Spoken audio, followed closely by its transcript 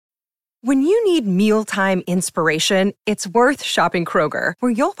When you need mealtime inspiration, it's worth shopping Kroger,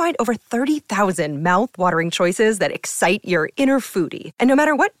 where you'll find over 30,000 mouth-watering choices that excite your inner foodie. And no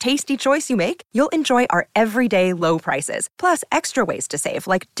matter what tasty choice you make, you'll enjoy our everyday low prices, plus extra ways to save,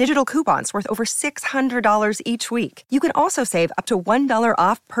 like digital coupons worth over $600 each week. You can also save up to $1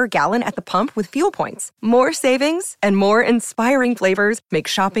 off per gallon at the pump with fuel points. More savings and more inspiring flavors make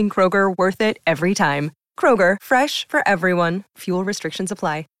shopping Kroger worth it every time. Kroger, fresh for everyone. Fuel restrictions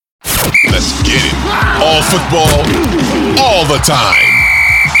apply. Let's get it. All football, all the time.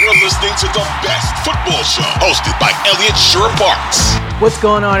 You're listening to the best football show, hosted by Elliot Shore-Parks. What's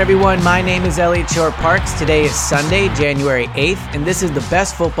going on, everyone? My name is Elliot Shore-Parks. Today is Sunday, January 8th, and this is the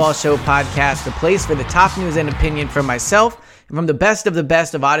Best Football Show podcast, the place for the top news and opinion from myself and from the best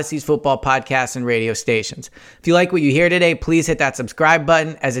of Odyssey's football podcasts and radio stations. If you like what you hear today, please hit that subscribe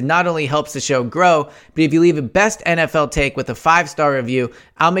button, as it not only helps the show grow, but if you leave a best NFL take with a 5-star review,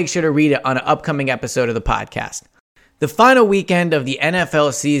 I'll make sure to read it on an upcoming episode of the podcast. The final weekend of the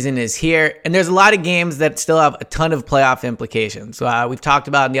NFL season is here, and there's a lot of games that still have a ton of playoff implications. We've talked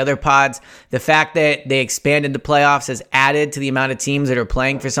about in the other pods, the fact that they expanded the playoffs has added to the amount of teams that are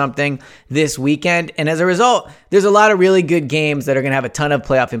playing for something this weekend, and as a result, there's a lot of really good games that are going to have a ton of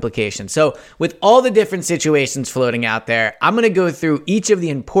playoff implications. So with all the different situations floating out there, I'm going to go through each of the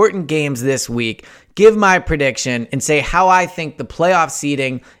important games this week, give my prediction, and say how I think the playoff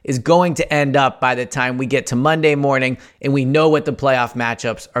seeding is going to end up by the time we get to Monday morning and we know what the playoff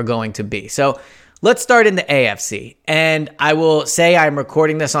matchups are going to be. So let's start in the AFC. And I will say I'm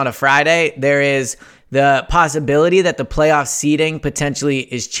recording this on a Friday. There is the possibility that the playoff seeding potentially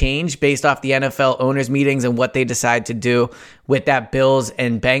is changed based off the NFL owners meetings and what they decide to do with that Bills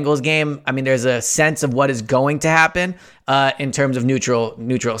and Bengals game. I mean, there's a sense of what is going to happen in terms of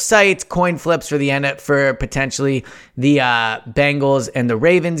neutral sites, coin flips for potentially the Bengals and the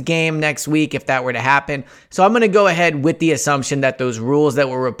Ravens game next week if that were to happen. So I'm going to go ahead with the assumption that those rules that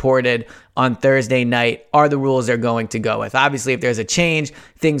were reported on Thursday night are the rules they're going to go with. Obviously, if there's a change,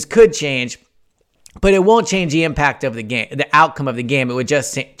 things could change, but it won't change the impact of the game, the outcome of the game. It would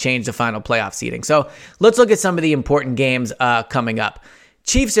just change the final playoff seeding. So let's look at some of the important games coming up.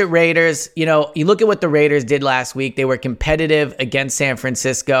 Chiefs at Raiders. You look at what the Raiders did last week. They were competitive against San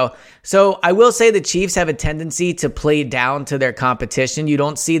Francisco. So I will say the Chiefs have a tendency to play down to their competition. You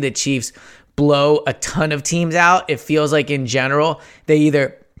don't see the Chiefs blow a ton of teams out. It feels like in general, they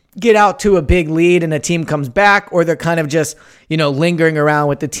either get out to a big lead and a team comes back, or they're kind of just, lingering around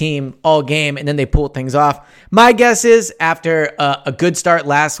with the team all game and then they pull things off. My guess is after a good start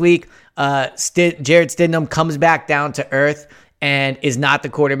last week, Jarrett Stidham comes back down to earth and is not the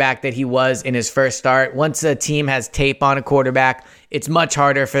quarterback that he was in his first start. Once a team has tape on a quarterback, it's much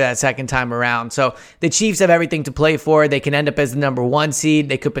harder for that second time around. So the Chiefs have everything to play for. They can end up as the number 1 seed.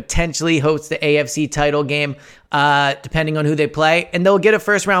 They could potentially host the AFC title game, depending on who they play, and they'll get a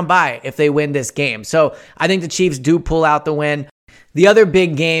first round bye if they win this game. So I think the Chiefs do pull out the win. The other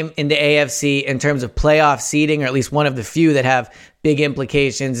big game in the AFC in terms of playoff seeding, or at least one of the few that have big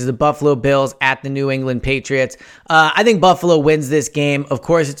implications, is the Buffalo Bills at the New England Patriots. I think Buffalo wins this game. Of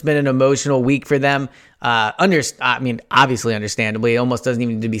course, it's been an emotional week for them. Obviously, understandably, it almost doesn't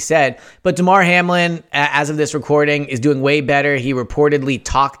even need to be said. But Damar Hamlin, as of this recording, is doing way better. He reportedly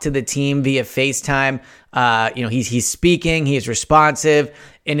talked to the team via FaceTime. He's speaking, he's responsive,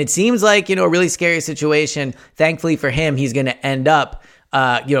 and it seems like, a really scary situation. Thankfully for him, he's going to end up,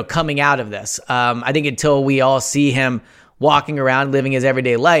 coming out of this. I think until we all see him walking around living his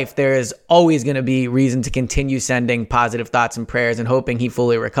everyday life, there is always going to be reason to continue sending positive thoughts and prayers and hoping he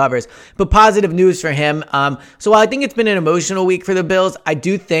fully recovers. But positive news for him. So while I think it's been an emotional week for the Bills, I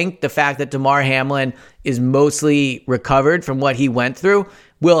do think the fact that Damar Hamlin is mostly recovered from what he went through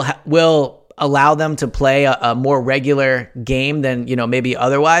will allow them to play a more regular game than, maybe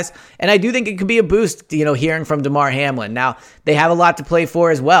otherwise. And I do think it could be a boost, hearing from Damar Hamlin. Now, they have a lot to play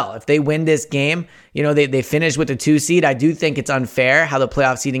for as well. If they win this game, they finish with a 2 seed. I do think it's unfair how the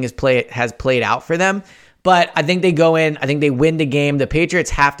playoff seeding has played out for them. But I think they go in. I think they win the game. The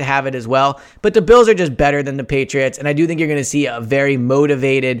Patriots have to have it as well. But the Bills are just better than the Patriots. And I do think you're going to see a very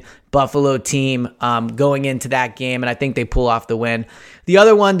motivated Buffalo team going into that game. And I think they pull off the win. The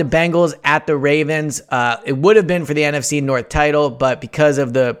other one, the Bengals at the Ravens. It would have been for the NFC North title, but because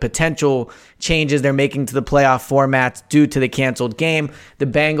of the potential changes they're making to the playoff formats due to the canceled game, the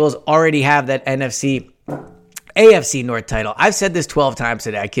Bengals already have that AFC North title. I've said this 12 times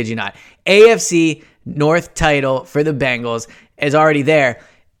today. I kid you not. AFC North title for the Bengals is already there.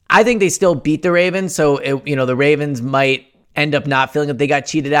 I think they still beat the Ravens, so the Ravens might end up not feeling that they got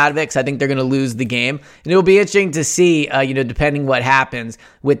cheated out of it, because I think they're going to lose the game. And it'll be interesting to see, depending what happens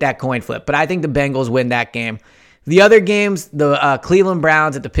with that coin flip. But I think the Bengals win that game. The other games, the Cleveland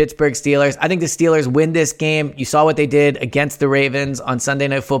Browns at the Pittsburgh Steelers. I think the Steelers win this game. You saw what they did against the Ravens on Sunday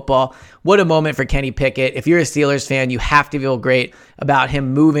Night Football. What a moment for Kenny Pickett. If you're a Steelers fan, you have to feel great about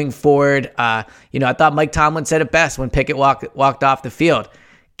him moving forward. I thought Mike Tomlin said it best when Pickett walked off the field.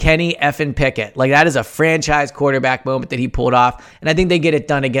 Kenny effing Pickett. Like, that is a franchise quarterback moment that he pulled off. And I think they get it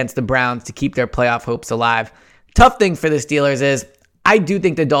done against the Browns to keep their playoff hopes alive. Tough thing for the Steelers is, I do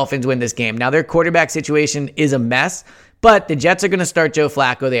think the Dolphins win this game. Now, their quarterback situation is a mess, but the Jets are going to start Joe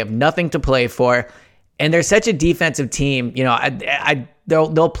Flacco. They have nothing to play for, and they're such a defensive team.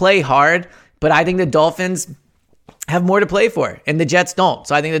 They'll play hard, but I think the Dolphins have more to play for, and the Jets don't.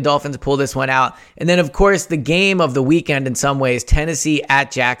 So I think the Dolphins pull this one out. And then, of course, the game of the weekend in some ways, Tennessee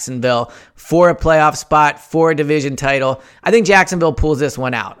at Jacksonville for a playoff spot, for a division title. I think Jacksonville pulls this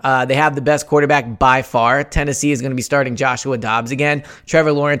one out. They have the best quarterback by far. Tennessee is going to be starting Joshua Dobbs again.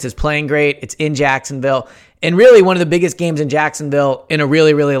 Trevor Lawrence is playing great. It's in Jacksonville. And really one of the biggest games in Jacksonville in a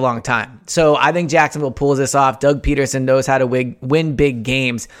really, really long time. So I think Jacksonville pulls this off. Doug Peterson knows how to win big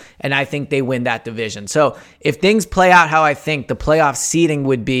games, and I think they win that division. So if things play out how I think the playoff seeding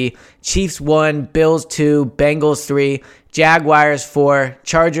would be, Chiefs 1, Bills 2, Bengals 3, Jaguars 4,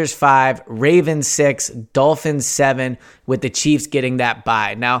 Chargers 5, Ravens 6, Dolphins 7, with the Chiefs getting that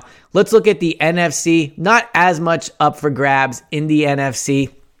bye. Now, let's look at the NFC. Not as much up for grabs in the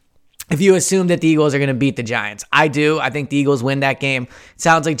NFC. If you assume that the Eagles are going to beat the Giants. I do. I think the Eagles win that game. It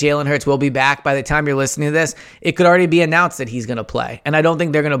sounds like Jalen Hurts will be back. By the time you're listening to this, it could already be announced that he's going to play. And I don't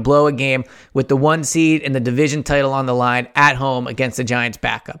think they're going to blow a game with the 1 seed and the division title on the line at home against the Giants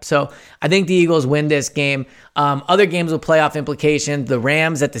backup. So I think the Eagles win this game. Other games with playoff implications, the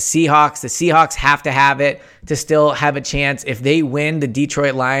Rams at the Seahawks. The Seahawks have to have it to still have a chance. If they win, the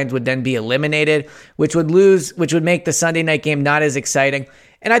Detroit Lions would then be eliminated, which would make the Sunday night game not as exciting.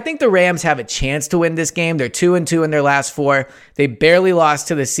 And I think the Rams have a chance to win this game. They're 2-2 in their last 4. They barely lost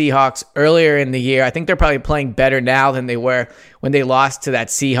to the Seahawks earlier in the year. I think they're probably playing better now than they were when they lost to that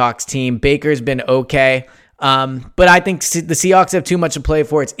Seahawks team. Baker's been okay. But I think the Seahawks have too much to play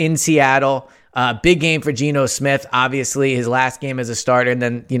for. It's in Seattle. Big game for Geno Smith, obviously his last game as a starter, and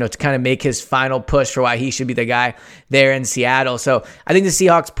then, to kind of make his final push for why he should be the guy there in Seattle. So I think the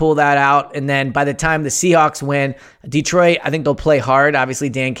Seahawks pull that out. And then by the time the Seahawks win, Detroit, I think they'll play hard. Obviously,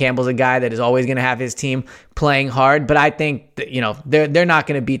 Dan Campbell's a guy that is always going to have his team playing hard, but I think that, they're not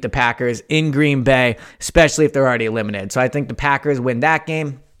going to beat the Packers in Green Bay, especially if they're already eliminated. So I think the Packers win that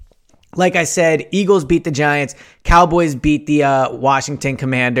game. Like I said, Eagles beat the Giants, Cowboys beat the Washington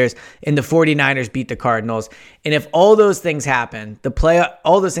Commanders, and the 49ers beat the Cardinals. And if all those things happen,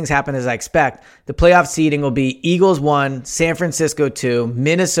 all those things happen as I expect, the playoff seeding will be Eagles 1, San Francisco 2,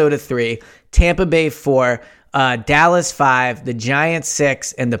 Minnesota 3, Tampa Bay 4, Dallas 5, the Giants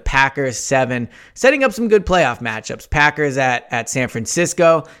 6, and the Packers 7, setting up some good playoff matchups. Packers at San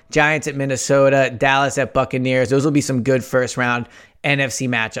Francisco, Giants at Minnesota, Dallas at Buccaneers. Those will be some good first round NFC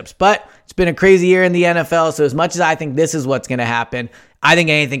matchups. But it's been a crazy year in the NFL, so as much as I think this is what's going to happen, I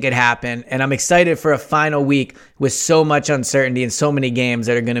think anything could happen, and I'm excited for a final week with so much uncertainty and so many games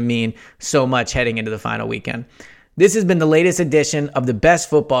that are going to mean so much heading into the final weekend. This has been the latest edition of the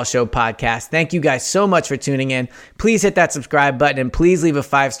Best Football Show podcast. Thank you guys so much for tuning in. Please hit that subscribe button and please leave a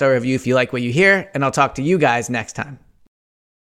 5-star review if you like what you hear, and I'll talk to you guys next time.